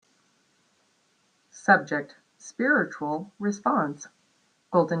Subject, spiritual response.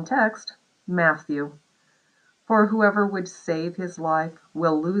 Golden text, Matthew. For whoever would save his life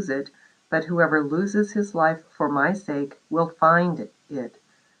will lose it, but whoever loses his life for my sake will find it.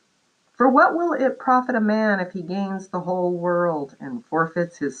 For what will it profit a man if he gains the whole world and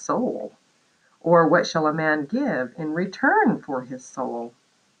forfeits his soul? Or what shall a man give in return for his soul?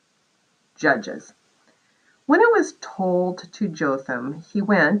 Judges. When it was told to Jotham, he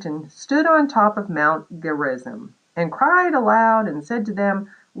went and stood on top of Mount Gerizim, and cried aloud and said to them,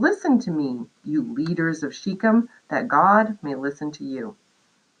 Listen to me, you leaders of Shechem, that God may listen to you.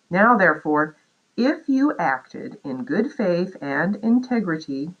 Now therefore, if you acted in good faith and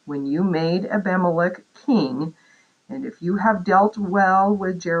integrity when you made Abimelech king, and if you have dealt well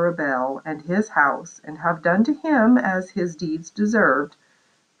with Jerubbaal and his house, and have done to him as his deeds deserved,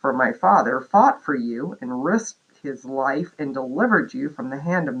 for my father fought for you and risked his life and delivered you from the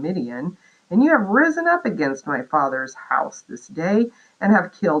hand of Midian, and you have risen up against my father's house this day, and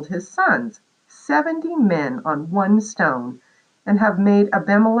have killed his sons, 70 men on one stone, and have made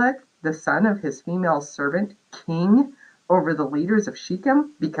Abimelech, the son of his female servant, king over the leaders of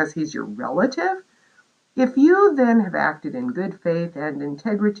Shechem, because he's your relative? If you then have acted in good faith and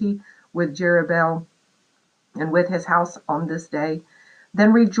integrity with Jerubbaal and with his house on this day,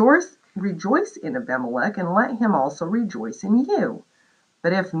 then rejoice in Abimelech, and let him also rejoice in you.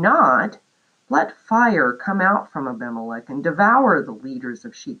 But if not, let fire come out from Abimelech and devour the leaders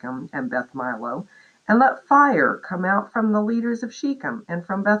of Shechem and Beth Milo, and let fire come out from the leaders of Shechem and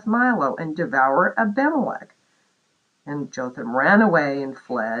from Beth Milo and devour Abimelech. And Jotham ran away and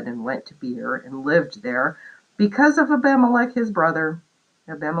fled and went to Beer and lived there because of Abimelech his brother.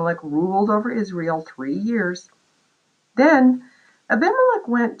 Abimelech ruled over Israel 3 years. Then Abimelech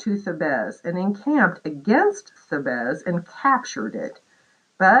went to Thebez and encamped against Thebez and captured it.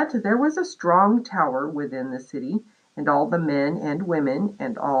 But there was a strong tower within the city, and all the men and women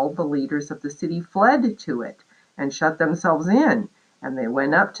and all the leaders of the city fled to it and shut themselves in, and they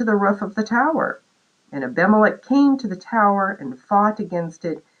went up to the roof of the tower. And Abimelech came to the tower and fought against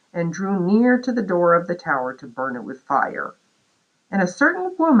it, and drew near to the door of the tower to burn it with fire. And a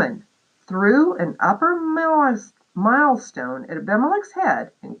certain woman threw an upper milestone at Abimelech's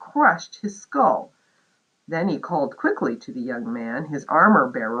head and crushed his skull. Then he called quickly to the young man, his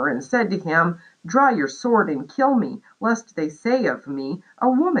armor-bearer, and said to him, Draw your sword and kill me, lest they say of me, A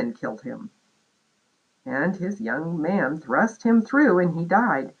woman killed him. And his young man thrust him through, and he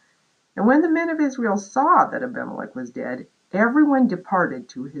died. And when the men of Israel saw that Abimelech was dead, everyone departed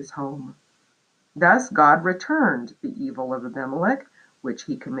to his home. Thus God returned the evil of Abimelech, which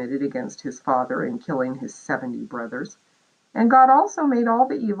he committed against his father in killing his 70 brothers. And God also made all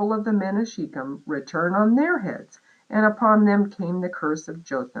the evil of the men of Shechem return on their heads, and upon them came the curse of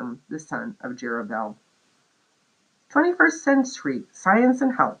Jotham, the son of Jerubbaal. 21st century science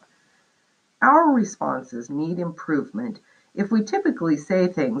and health. Our responses need improvement if we typically say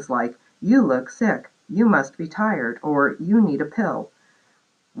things like, You look sick, you must be tired, or you need a pill.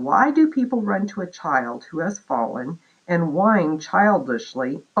 Why do people run to a child who has fallen and whine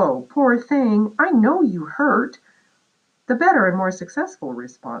childishly, Oh, poor thing, I know you hurt? The better and more successful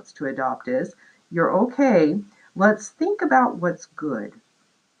response to adopt is, You're okay, let's think about what's good.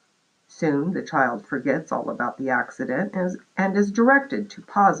 Soon the child forgets all about the accident and is directed to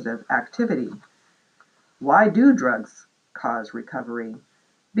positive activity. Why do drugs cause recovery?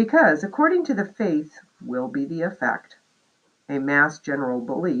 Because, according to the faith, will be the effect. A mass general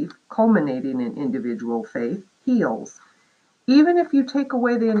belief, culminating in individual faith, heals. Even if you take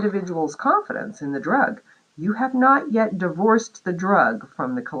away the individual's confidence in the drug, you have not yet divorced the drug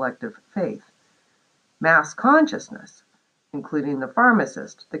from the collective faith. Mass consciousness, including the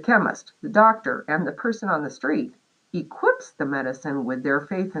pharmacist, the chemist, the doctor, and the person on the street, equips the medicine with their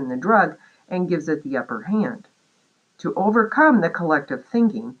faith in the drug and gives it the upper hand. To overcome the collective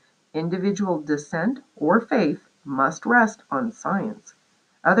thinking, individual dissent or faith must rest on science.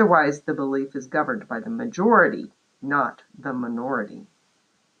 Otherwise, the belief is governed by the majority, not the minority.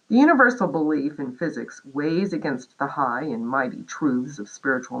 The universal belief in physics weighs against the high and mighty truths of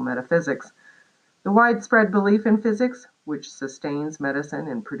spiritual metaphysics. The widespread belief in physics, which sustains medicine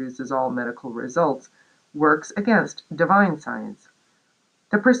and produces all medical results, works against divine science.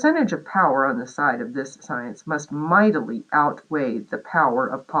 The percentage of power on the side of this science must mightily outweigh the power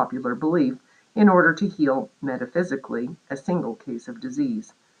of popular belief in order to heal metaphysically a single case of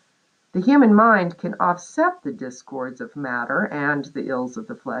disease. The human mind can offset the discords of matter and the ills of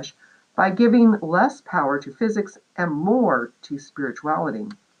the flesh by giving less power to physics and more to spirituality.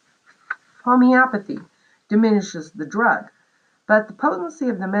 Homeopathy diminishes the drug, but the potency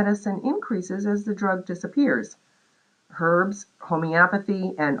of the medicine increases as the drug disappears. Herbs,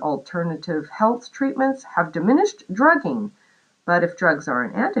 homeopathy, and alternative health treatments have diminished drugging, but if drugs are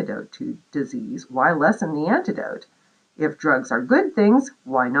an antidote to disease, why lessen the antidote? If drugs are good things,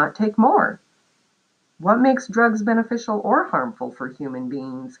 why not take more? What makes drugs beneficial or harmful for human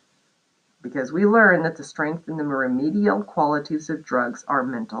beings? Because we learn that the strength and the remedial qualities of drugs are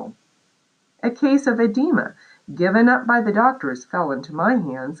mental. A case of edema, given up by the doctors, fell into my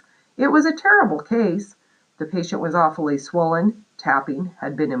hands. It was a terrible case. The patient was awfully swollen. Tapping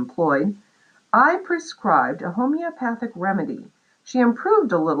had been employed. I prescribed a homeopathic remedy. She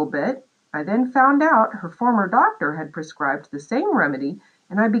improved a little bit. I then found out her former doctor had prescribed the same remedy,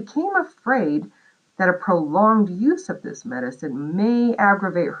 and I became afraid that a prolonged use of this medicine may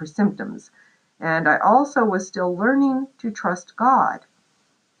aggravate her symptoms, and I also was still learning to trust God.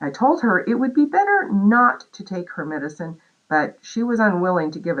 I told her it would be better not to take her medicine, but she was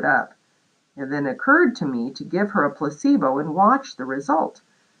unwilling to give it up. It then occurred to me to give her a placebo and watch the result.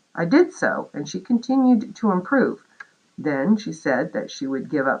 I did so, and she continued to improve. Then she said that she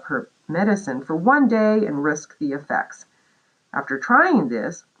would give up her medicine for one day and risk the effects. After trying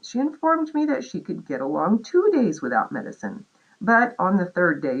this, she informed me that she could get along 2 days without medicine, but on the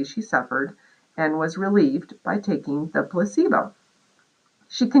third day she suffered and was relieved by taking the placebo.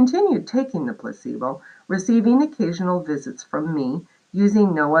 She continued taking the placebo, receiving occasional visits from me,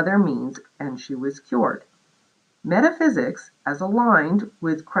 using no other means, and she was cured. Metaphysics, as aligned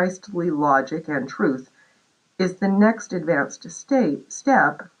with Christly logic and truth, is the next advanced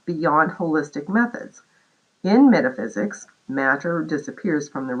step beyond holistic methods. In metaphysics, matter disappears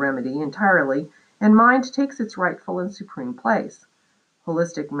from the remedy entirely, and mind takes its rightful and supreme place.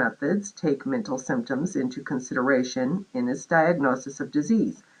 Holistic methods take mental symptoms into consideration in its diagnosis of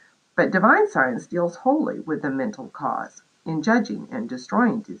disease, but divine science deals wholly with the mental cause in judging and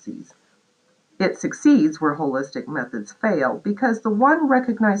destroying disease. It succeeds where holistic methods fail because the one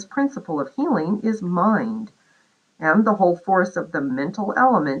recognized principle of healing is mind, and the whole force of the mental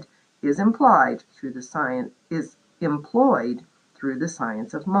element is employed through the science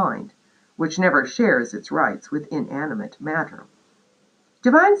of mind, which never shares its rights with inanimate matter.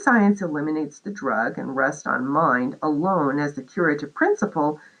 Divine science eliminates the drug and rests on mind alone as the curative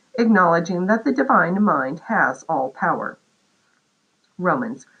principle, acknowledging that the divine mind has all power.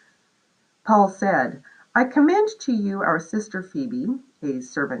 Romans. Paul said, I commend to you our sister Phoebe, a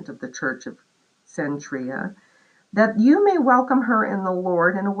servant of the church of Cenchrea, that you may welcome her in the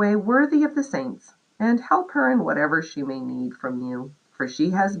Lord in a way worthy of the saints, and help her in whatever she may need from you, for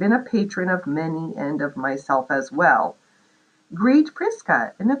she has been a patron of many and of myself as well. Greet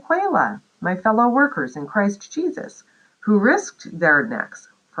Prisca and Aquila, my fellow workers in Christ Jesus, who risked their necks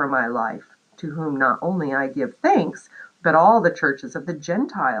for my life, to whom not only I give thanks, but all the churches of the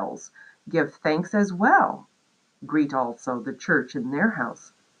Gentiles give thanks as well. Greet also the church in their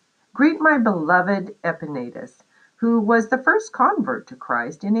house. Greet my beloved Epaenetus, who was the first convert to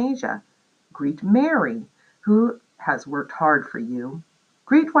Christ in Asia. Greet Mary, who has worked hard for you.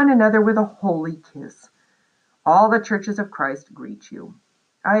 Greet one another with a holy kiss. All the churches of Christ greet you.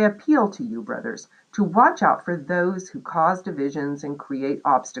 I appeal to you, brothers, to watch out for those who cause divisions and create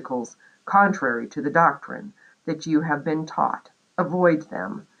obstacles contrary to the doctrine that you have been taught. Avoid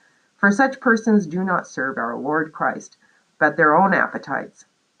them, for such persons do not serve our Lord Christ, but their own appetites,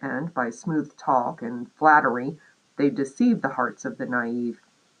 and by smooth talk and flattery they deceive the hearts of the naive.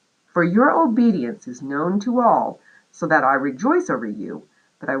 For your obedience is known to all, so that I rejoice over you,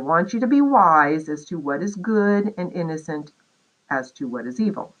 but I want you to be wise as to what is good and innocent as to what is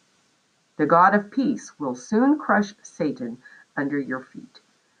evil. The God of peace will soon crush Satan under your feet.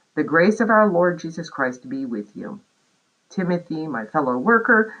 The grace of our Lord Jesus Christ be with you. Timothy, my fellow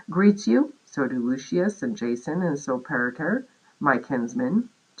worker, greets you. So do Lucius and Jason and Sopater, my kinsmen.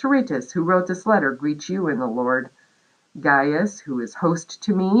 Tertius, who wrote this letter, greets you in the Lord. Gaius, who is host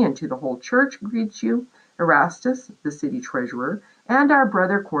to me and to the whole church, greets you. Erastus, the city treasurer, and our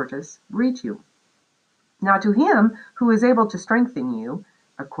brother Quartus greet you. Now to him who is able to strengthen you,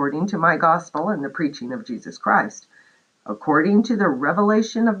 according to my gospel and the preaching of Jesus Christ, according to the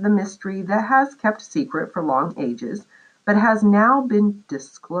revelation of the mystery that has kept secret for long ages, but has now been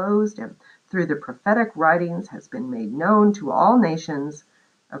disclosed and through the prophetic writings has been made known to all nations,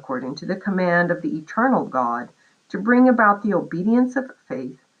 according to the command of the eternal God, to bring about the obedience of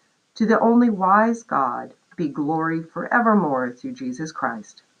faith, to the only wise God, be glory forevermore through Jesus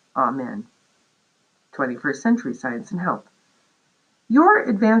Christ. Amen. 21st Century Science and Health. Your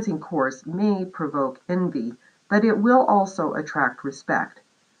advancing course may provoke envy, but it will also attract respect.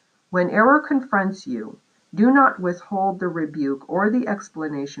 When error confronts you, Do not withhold the rebuke or the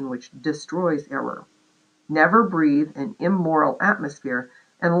explanation which destroys error. Never breathe an immoral atmosphere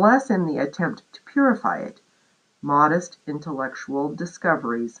unless in the attempt to purify it. Modest intellectual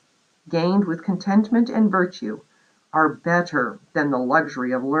discoveries, gained with contentment and virtue, are better than the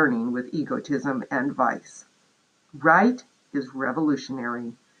luxury of learning with egotism and vice. Right is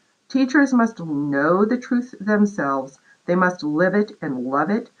revolutionary. Teachers must know the truth themselves, they must live it and love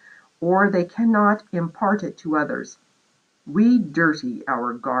it, or they cannot impart it to others. We dirty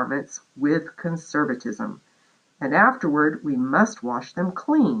our garments with conservatism, and afterward we must wash them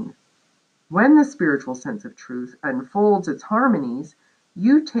clean. When the spiritual sense of truth unfolds its harmonies,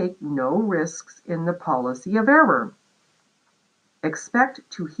 you take no risks in the policy of error. Expect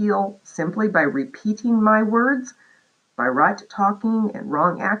to heal simply by repeating my words, by right talking and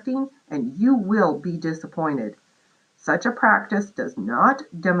wrong acting, and you will be disappointed. Such a practice does not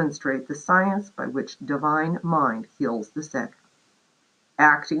demonstrate the science by which divine mind heals the sick.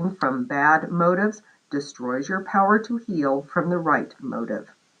 Acting from bad motives destroys your power to heal from the right motive.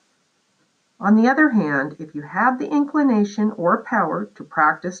 On the other hand, if you have the inclination or power to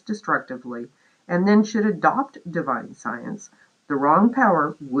practice destructively, and then should adopt divine science, the wrong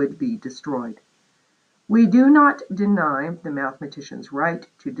power would be destroyed. We do not deny the mathematician's right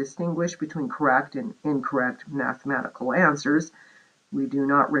to distinguish between correct and incorrect mathematical answers. We do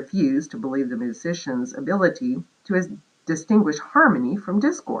not refuse to believe the musician's ability to distinguish harmony from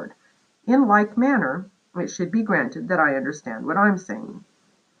discord. In like manner, it should be granted that I understand what I'm saying.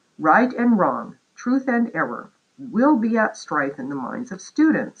 Right and wrong, truth and error, will be at strife in the minds of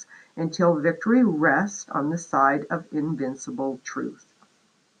students until victory rests on the side of invincible truth.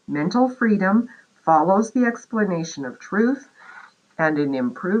 Mental freedom follows the explanation of truth, and an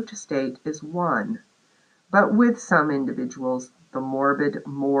improved state is won. But with some individuals, the morbid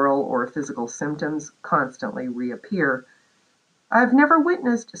moral or physical symptoms constantly reappear. I've never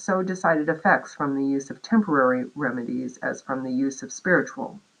witnessed so decided effects from the use of temporary remedies as from the use of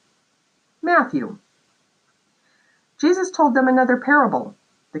spiritual. Matthew. Jesus told them another parable.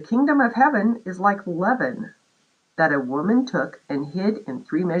 The kingdom of heaven is like leaven that a woman took and hid in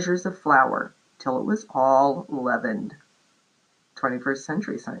 3 measures of flour till it was all leavened. 21st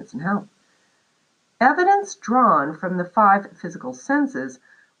century science and health. Evidence drawn from the 5 physical senses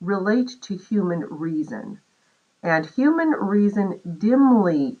relate to human reason, and human reason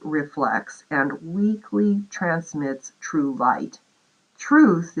dimly reflects and weakly transmits true light.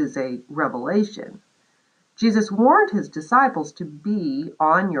 Truth is a revelation. Jesus warned his disciples to be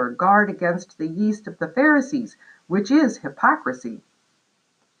on your guard against the yeast of the Pharisees, which is hypocrisy.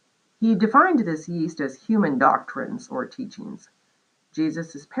 He defined this yeast as human doctrines or teachings.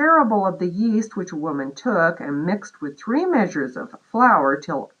 Jesus' parable of the yeast which a woman took and mixed with 3 measures of flour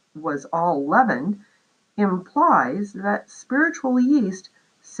till it was all leavened implies that spiritual yeast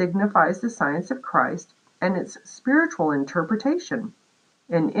signifies the science of Christ and its spiritual interpretation,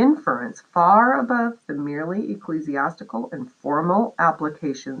 an inference far above the merely ecclesiastical and formal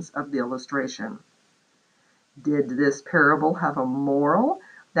applications of the illustration. Did this parable have a moral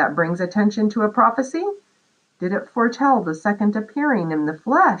that brings attention to a prophecy? Did it foretell the second appearing in the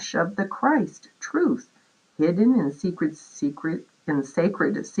flesh of the Christ, truth, hidden in sacred secrecy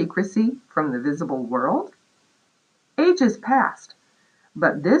from the visible world? Ages passed,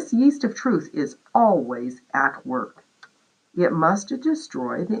 but this yeast of truth is always at work. It must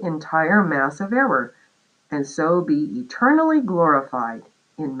destroy the entire mass of error, and so be eternally glorified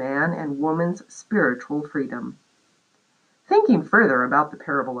in man and woman's spiritual freedom. Thinking further about the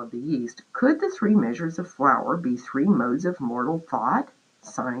parable of the yeast, could the 3 measures of flour be 3 modes of mortal thought,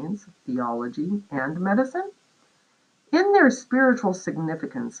 science, theology, and medicine? In their spiritual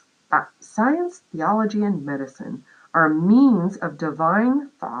significance, science, theology, and medicine are means of divine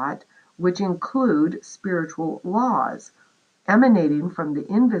thought which include spiritual laws, emanating from the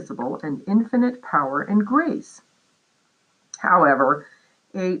invisible and infinite power and grace. However,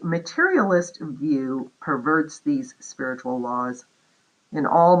 a materialist view perverts these spiritual laws. In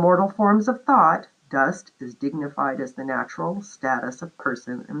all mortal forms of thought, dust is dignified as the natural status of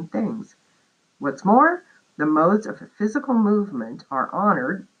person and things. What's more, the modes of physical movement are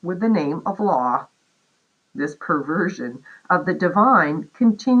honored with the name of law. This perversion of the divine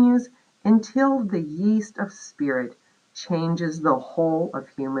continues until the yeast of spirit changes the whole of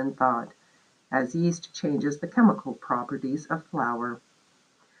human thought, as yeast changes the chemical properties of flour.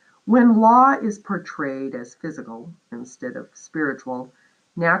 When law is portrayed as physical instead of spiritual,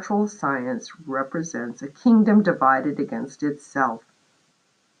 natural science represents a kingdom divided against itself.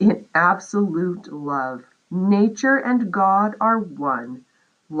 In absolute love, nature and God are one.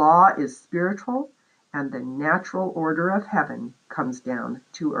 Law is spiritual, and the natural order of heaven comes down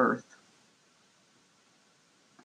to earth.